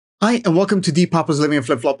Hi, and welcome to Papa's Living a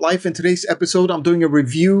Flip-Flop Life. In today's episode, I'm doing a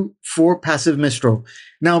review for Passive Mystro.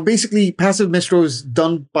 Now, basically, Passive Mystro is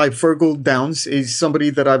done by Fergal Downs. He's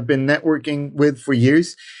somebody that I've been networking with for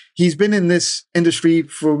years. He's been in this industry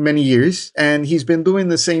for many years, and he's been doing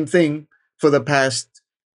the same thing for the past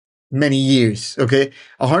many years. Okay,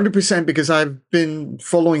 100% because I've been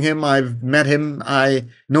following him. I've met him. I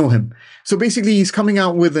know him. So basically, he's coming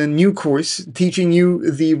out with a new course teaching you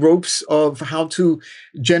the ropes of how to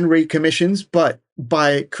generate commissions, but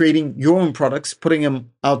by creating your own products, putting them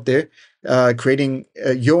out there, creating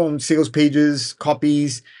your own sales pages,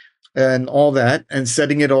 copies, and all that, and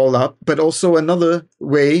setting it all up. But also another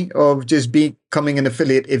way of just becoming an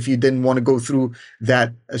affiliate if you didn't want to go through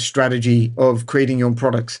that strategy of creating your own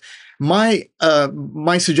products. My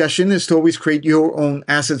suggestion is to always create your own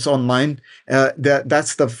assets online.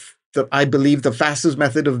 That's I believe the fastest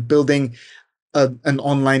method of building an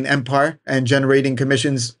online empire and generating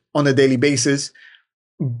commissions on a daily basis.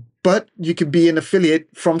 But you could be an affiliate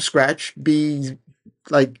from scratch, be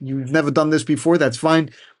like you've never done this before, that's fine.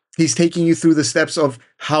 He's taking you through the steps of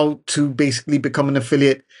how to basically become an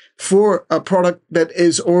affiliate for a product that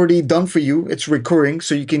is already done for you. It's recurring,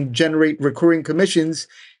 so you can generate recurring commissions.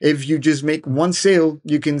 If you just make one sale,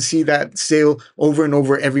 you can see that sale over and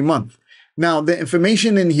over every month. Now, the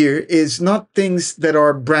information in here is not things that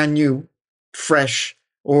are brand new, fresh,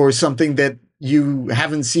 or something that you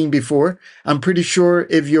haven't seen before. I'm pretty sure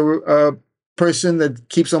if you're a person that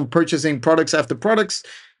keeps on purchasing products after products,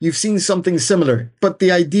 you've seen something similar. But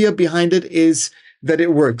the idea behind it is that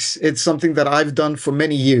it works. It's something that I've done for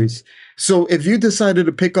many years. So if you decided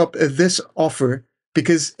to pick up this offer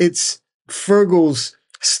because it's Fergal's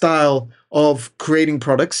style of creating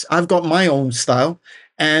products, I've got my own style.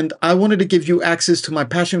 And I wanted to give you access to my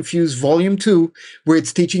Passion Fuse Volume 2, where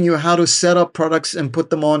it's teaching you how to set up products and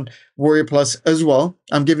put them on Warrior Plus as well.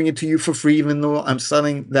 I'm giving it to you for free, even though I'm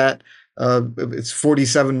selling that. It's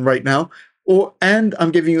 $47 right now. And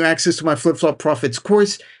I'm giving you access to my Flip-Flop Profits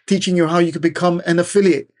course, teaching you how you can become an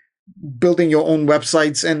affiliate, building your own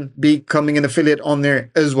websites and becoming an affiliate on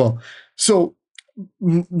there as well. So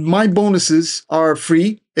my bonuses are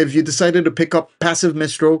free if you decided to pick up Passive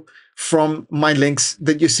Mystro from my links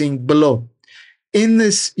that you're seeing below. In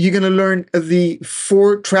this, you're going to learn the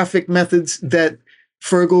 4 traffic methods that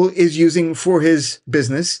Fergal is using for his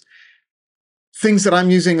business, things that I'm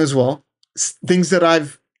using as well, things that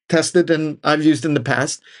I've tested and I've used in the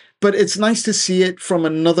past. But it's nice to see it from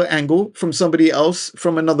another angle, from somebody else,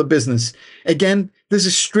 from another business. Again, this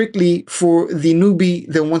is strictly for the newbie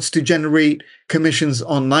that wants to generate commissions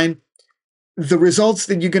online. The results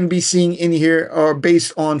that you're going to be seeing in here are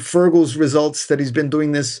based on Fergal's results that he's been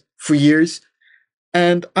doing this for years.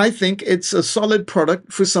 And I think it's a solid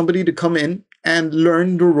product for somebody to come in and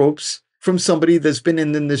learn the ropes from somebody that's been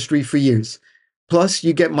in the industry for years. Plus,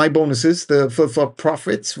 you get my bonuses, the Flip-Flop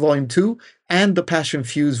Profits Volume 2 and the Passion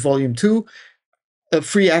Fuse Volume 2,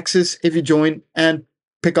 free access if you join and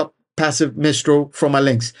pick up Passive Mystro from my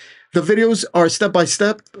links. The videos are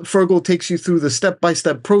step-by-step. Fergal takes you through the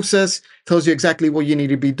step-by-step process, tells you exactly what you need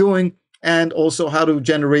to be doing, and also how to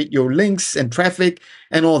generate your links and traffic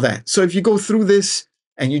and all that. So if you go through this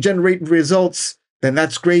and you generate results, then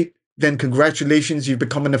that's great. Then congratulations, you've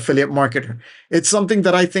become an affiliate marketer. It's something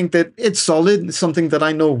that I think that it's solid. It's something that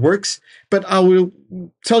I know works. But I will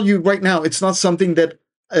tell you right now, it's not something that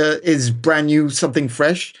is brand new, something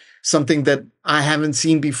fresh, something that I haven't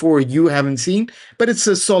seen before, you haven't seen, but it's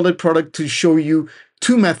a solid product to show you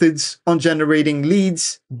 2 methods on generating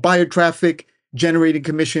leads, buyer traffic, generating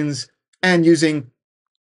commissions, and using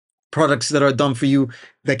products that are done for you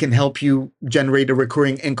that can help you generate a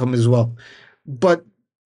recurring income as well. But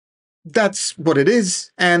that's what it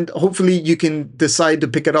is, and hopefully you can decide to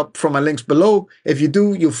pick it up from my links below. If you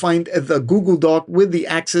do, you'll find the Google Doc with the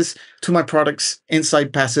access to my products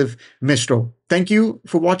inside Passive Mystro. Thank you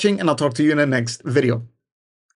for watching, and I'll talk to you in the next video.